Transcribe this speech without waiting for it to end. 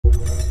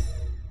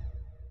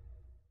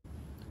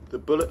The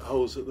bullet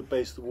holes at the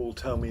base of the wall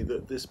tell me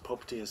that this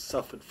property has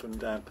suffered from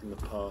damp in the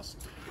past.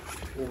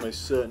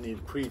 Almost certainly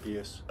the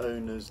previous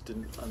owners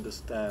didn't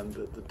understand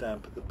that the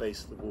damp at the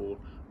base of the wall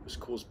was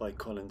caused by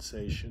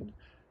condensation.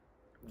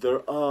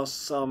 There are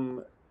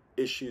some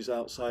issues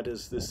outside,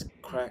 as this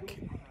crack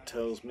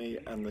tells me,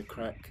 and the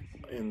crack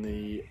in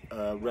the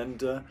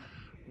render,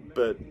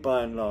 but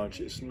by and large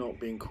it's not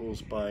being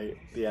caused by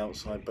the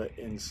outside but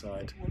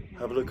inside.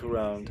 Have a look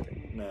around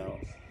now.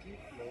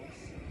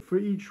 For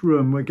each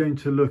room we're going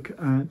to look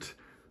at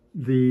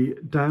the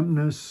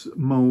dampness,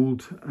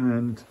 mould,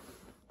 and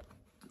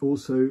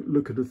also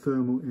look at a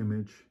thermal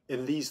image.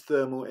 In these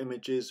thermal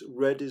images,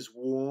 red is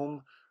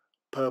warm,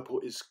 purple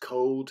is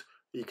cold.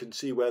 You can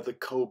see where the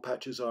cold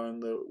patches are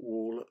on the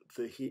wall.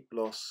 The heat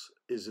loss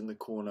is in the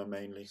corner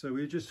mainly. So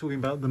we were just talking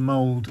about the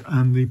mould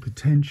and the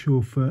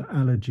potential for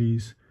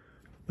allergies,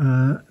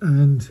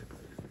 and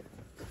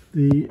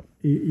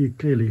you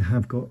clearly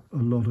have got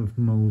a lot of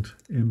mould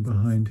in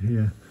behind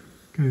here.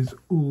 Goes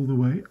all the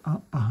way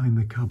up behind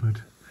the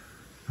cupboard.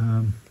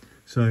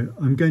 So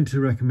I'm going to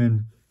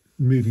recommend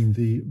moving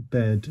the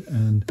bed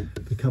and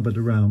the cupboard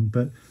around,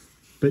 but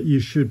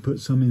you should put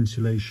some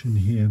insulation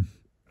here.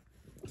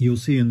 You'll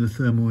see in the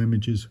thermal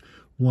images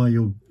why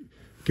you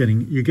get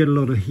a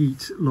lot of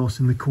heat loss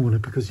in the corner,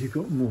 because you've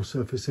got more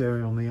surface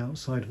area on the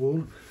outside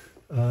wall.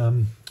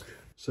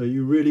 So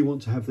you really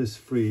want to have this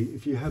free.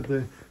 If you have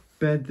the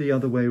bed the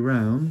other way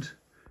round,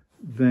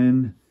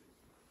 then,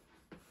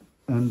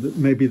 and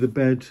maybe the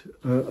bed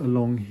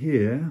along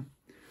here,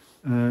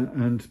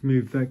 and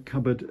move that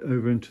cupboard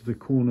over into the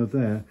corner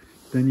there,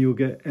 then you'll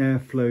get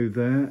airflow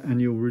there,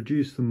 and you'll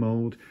reduce the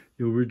mould,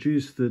 you'll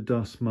reduce the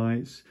dust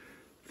mites.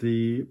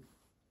 The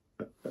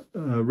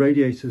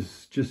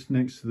radiator's just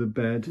next to the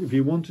bed. If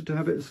you wanted to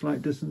have it a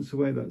slight distance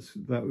away,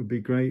 that would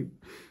be great.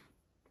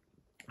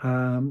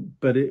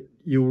 But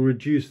you'll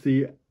reduce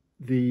the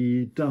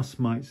dust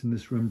mites in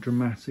this room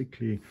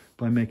dramatically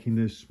by making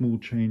those small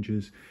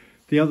changes.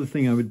 The other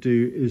thing I would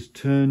do is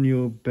turn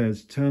your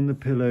beds, turn the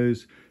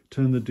pillows,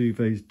 turn the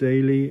duvets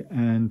daily,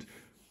 and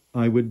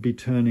I would be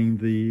turning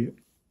the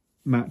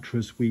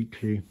mattress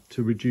weekly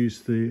to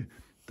reduce the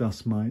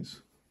dust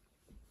mites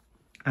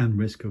and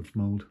risk of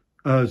mould,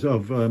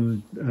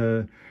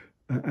 allergies,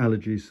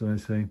 so I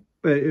say.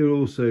 But it will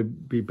also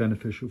be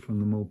beneficial from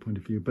the mould point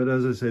of view. But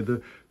as I say,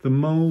 the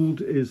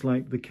mould is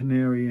like the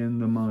canary in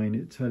the mine.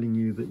 It's telling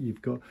you that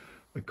you've got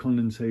a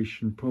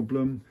condensation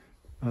problem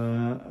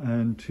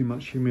and too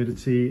much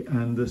humidity,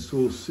 and the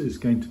source is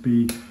going to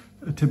be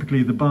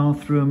typically the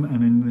bathroom,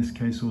 and in this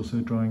case also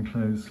drying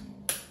clothes.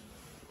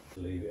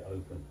 Leave it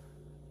open.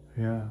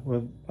 Yeah,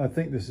 well, I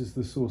think this is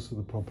the source of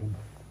the problem.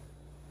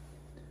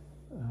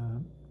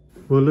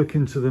 We'll look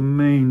into the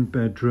main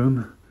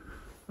bedroom.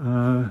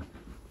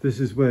 This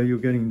is where you're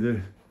getting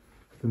the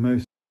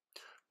most.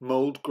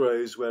 Mould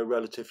grows where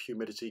relative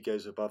humidity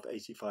goes above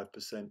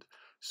 85%.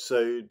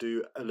 So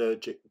do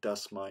allergic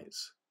dust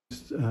mites.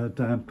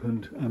 Damp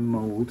and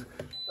mould.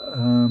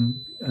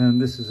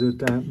 And this is a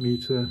damp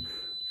meter.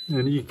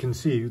 And you can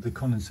see the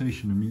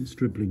condensation. I mean, it's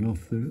dribbling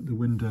off the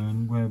window,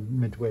 and we're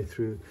midway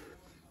through.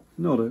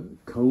 Not a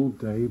cold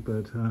day,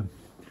 but...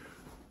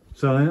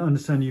 So I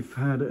understand you've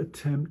had an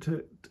attempt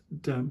at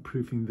damp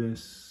proofing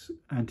this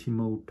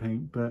anti-mould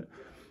paint, but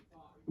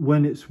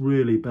when it's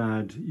really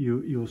bad,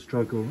 you'll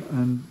struggle.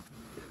 And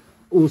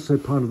also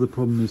part of the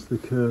problem is the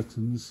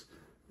curtains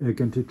are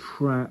going to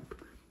trap.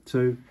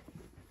 So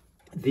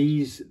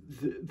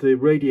the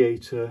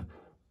radiator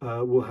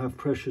will have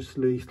precious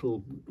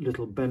little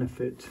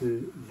benefit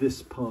to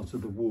this part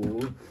of the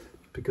wall,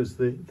 because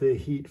the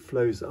heat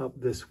flows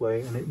up this way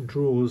and it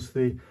draws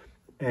the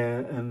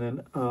air and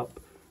then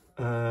up.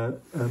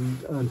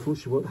 And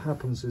unfortunately what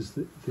happens is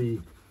that the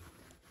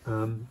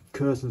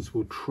curtains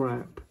will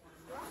trap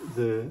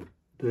the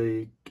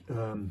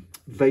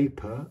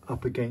vapor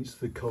up against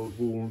the cold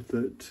wall,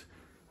 that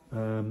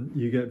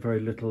you get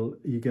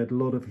a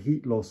lot of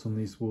heat loss on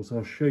these walls.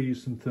 I'll show you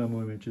some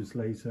thermal images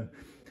later,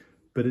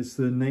 but it's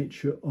the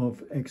nature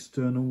of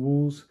external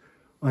walls.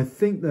 I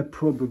think they're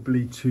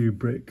probably 2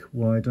 brick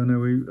wide. I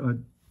know I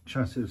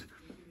chatted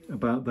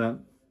about that.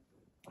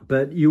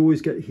 But you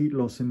always get heat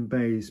loss in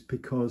bays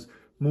because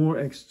more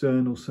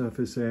external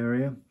surface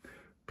area,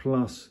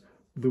 plus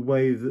the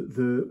way that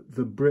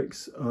the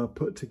bricks are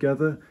put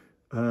together,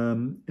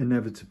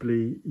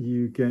 inevitably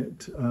you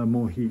get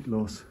more heat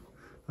loss.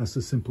 That's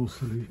a simple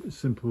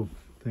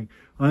thing.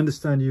 I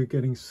understand you're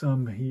getting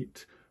some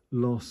heat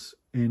loss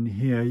in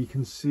here. You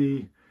can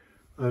see,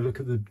 look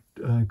at the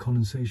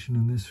condensation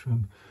in this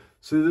room.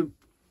 So the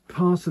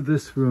part of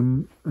this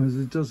room, as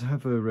it does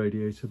have a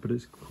radiator, but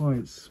it's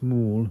quite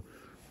small.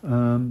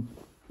 I'll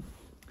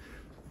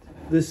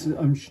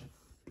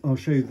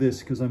show you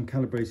this because I'm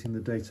calibrating the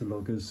data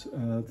loggers.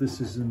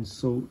 This is in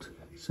salt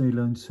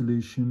saline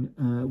solution,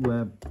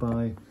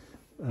 whereby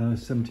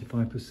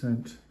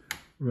 75%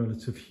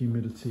 relative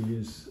humidity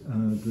is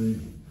the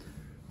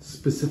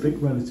specific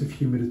relative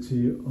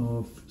humidity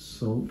of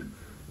salt.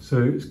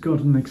 So it's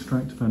got an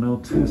extractor fan. I'll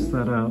test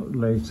that out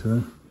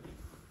later.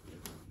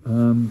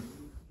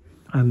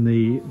 and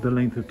the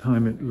length of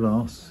time it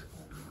lasts.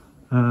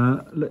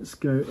 Let's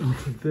go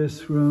into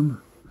this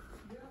room.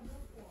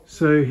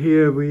 So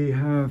here we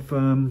have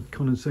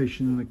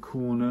condensation in the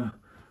corner,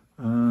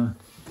 and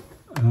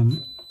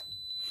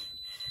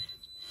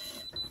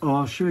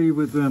I'll show you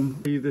with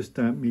this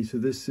damp meter.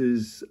 This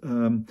is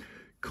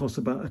costs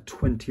about a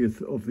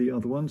 20th of the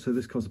other one, so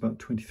this costs about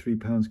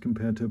 £23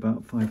 compared to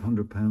about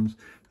 £500,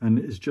 and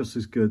it's just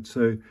as good.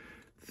 So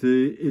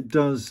it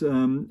does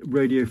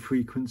radio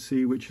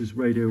frequency, which is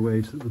radio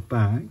waves at the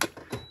back.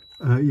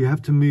 You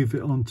have to move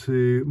it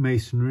onto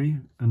masonry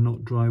and not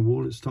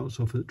drywall. It starts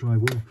off at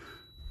drywall,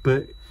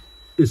 but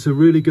it's a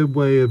really good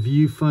way of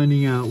you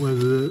finding out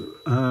whether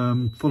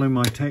following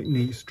my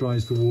techniques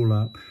dries the wall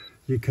up.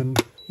 You can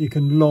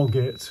log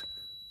it,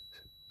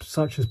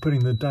 such as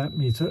putting the damp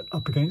meter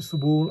up against the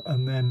wall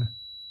and then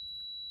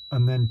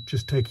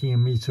just taking a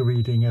meter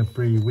reading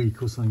every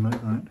week or something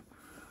like that.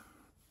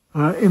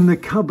 In the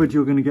cupboard,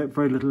 you're going to get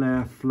very little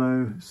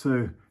airflow,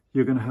 so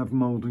you're going to have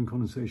mould and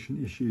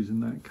condensation issues in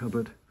that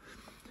cupboard.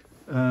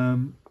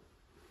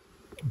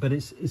 But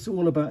it's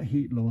all about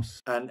heat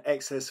loss and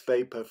excess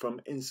vapor from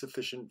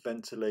insufficient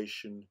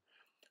ventilation.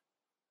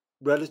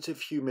 Relative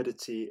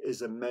humidity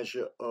is a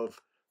measure of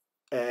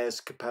air's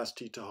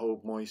capacity to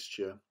hold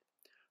moisture.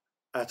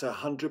 At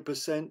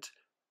 100%,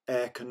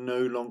 air can no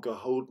longer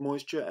hold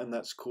moisture, and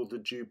that's called the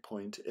dew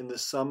point. In the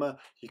summer,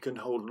 you can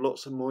hold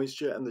lots of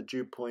moisture, and the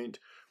dew point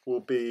will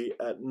be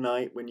at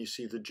night when you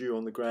see the dew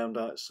on the ground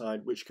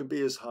outside, which can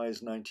be as high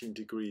as 19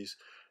 degrees.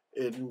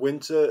 In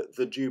winter,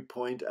 the dew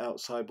point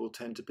outside will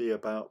tend to be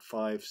about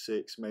 5,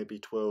 6, maybe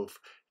 12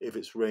 if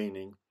it's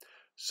raining.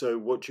 So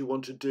what you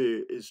want to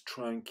do is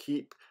try and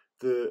keep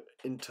the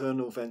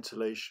internal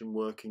ventilation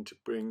working to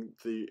bring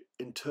the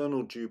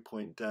internal dew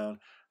point down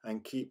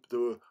and keep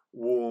the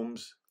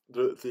walls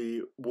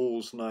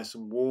nice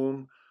and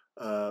warm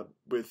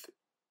with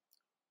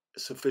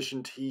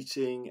sufficient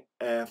heating,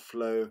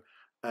 airflow,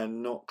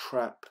 and not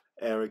trap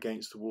air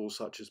against the wall,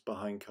 such as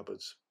behind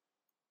cupboards.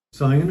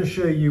 So I'm going to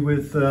show you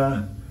with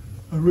a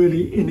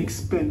really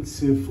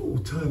inexpensive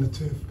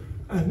alternative,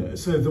 and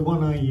so the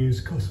one I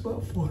use costs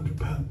about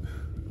 £400,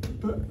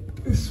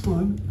 but this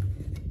one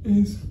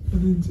is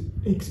an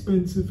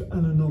inexpensive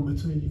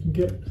anemometer you can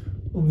get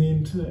on the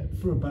internet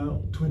for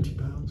about £20,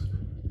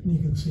 and you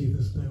can see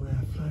there's no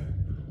airflow.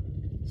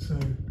 So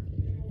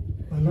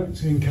I like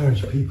to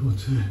encourage people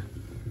to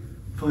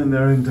find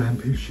their own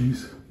damp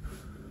issues.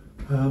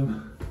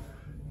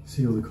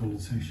 See all the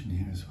condensation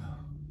here as well.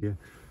 Yeah,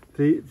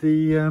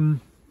 the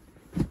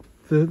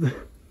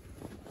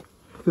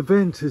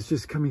vent is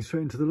just coming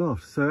straight into the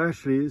loft, so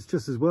actually it's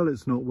just as well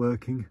it's not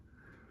working.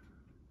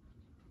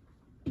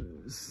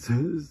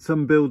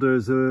 Some builder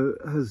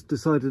has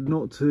decided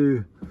not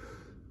to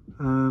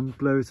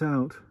blow it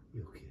out.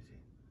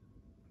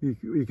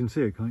 You can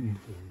see it, can't you?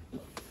 Yeah.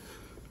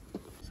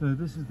 So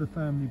this is the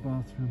family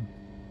bathroom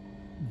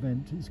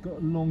vent. It's got a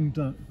long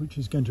duct which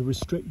is going to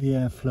restrict the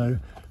airflow.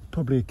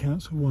 Probably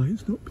accounts for why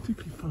it's not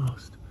particularly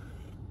fast.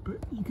 But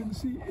you can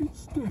see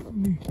it's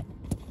definitely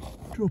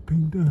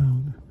dropping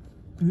down,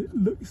 and it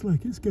looks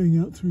like it's going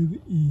out through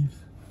the eaves.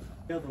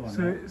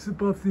 So it's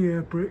above the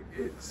air brick,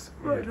 it's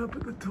right up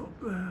at the top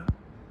there.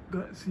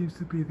 That seems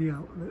to be the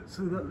outlet,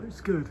 so that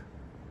looks good.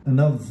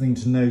 Another thing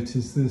to note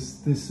is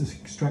this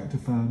extractor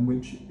fan,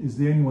 which is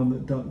the only one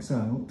that ducts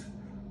out,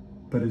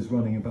 but is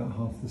running about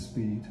half the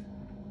speed.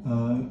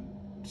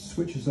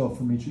 Switches off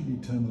immediately,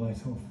 turn the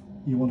light off.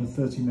 You want a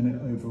 30-minute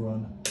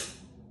overrun.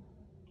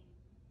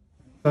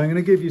 I'm going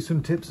to give you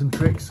some tips and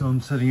tricks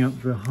on setting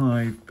up the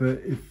hive,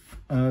 but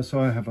so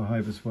I have a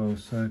hive as well,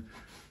 so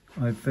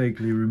I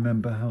vaguely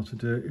remember how to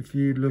do it. If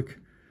you look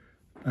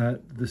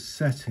at the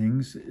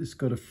settings, it's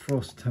got a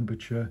frost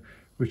temperature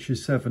which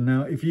is 7.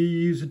 Now if you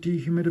use a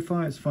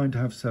dehumidifier, it's fine to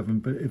have 7,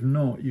 but if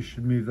not, you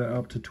should move that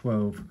up to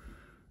 12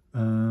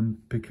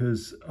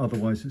 because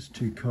otherwise it's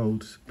too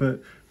cold.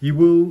 But you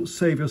will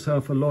save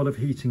yourself a lot of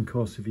heating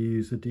costs if you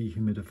use a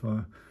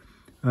dehumidifier.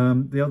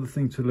 The other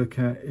thing to look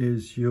at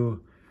is your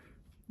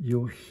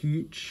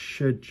heat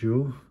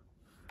schedule,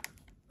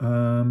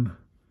 and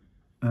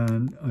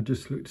I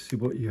just look to see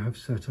what you have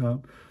set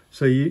up.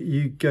 So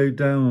you go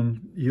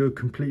down, you're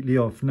completely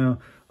off. Now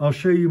I'll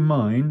show you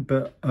mine,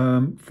 but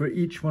for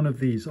each one of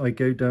these I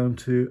go down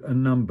to a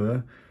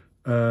number.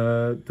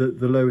 The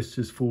lowest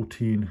is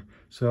 14,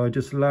 so I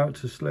just allow it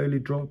to slowly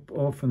drop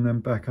off and then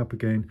back up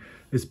again.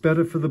 It's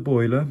better for the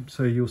boiler,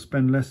 so you'll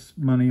spend less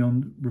money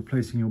on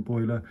replacing your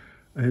boiler.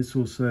 It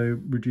also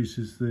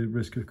reduces the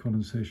risk of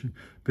condensation.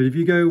 But if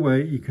you go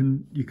away, you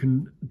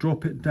can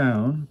drop it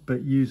down,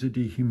 but use a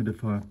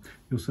dehumidifier.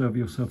 You'll save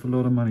yourself a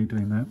lot of money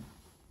doing that.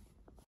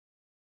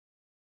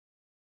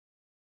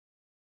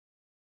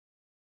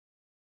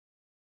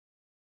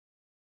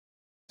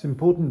 It's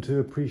important to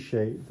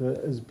appreciate that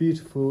as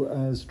beautiful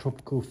as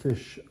tropical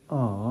fish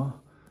are,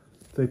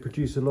 they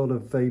produce a lot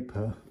of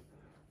vapor,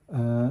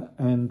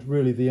 and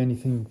really the only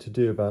thing to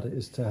do about it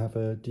is to have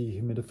a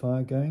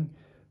dehumidifier going.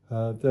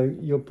 Though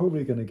you're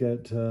probably going to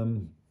get,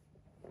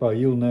 well,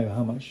 you'll know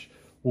how much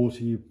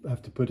water you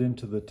have to put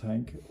into the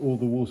tank, all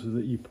the water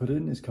that you put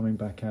in is coming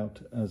back out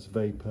as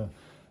vapour,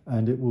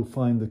 and it will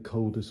find the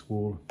coldest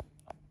wall.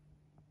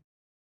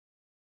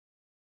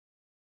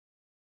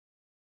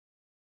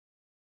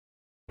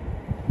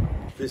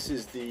 This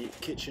is the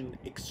kitchen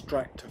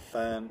extractor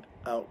fan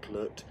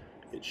outlet.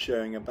 It's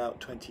showing about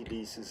 20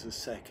 litres a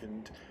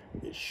second.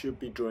 It should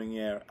be drawing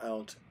air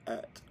out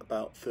at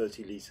about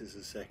 30 litres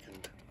a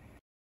second.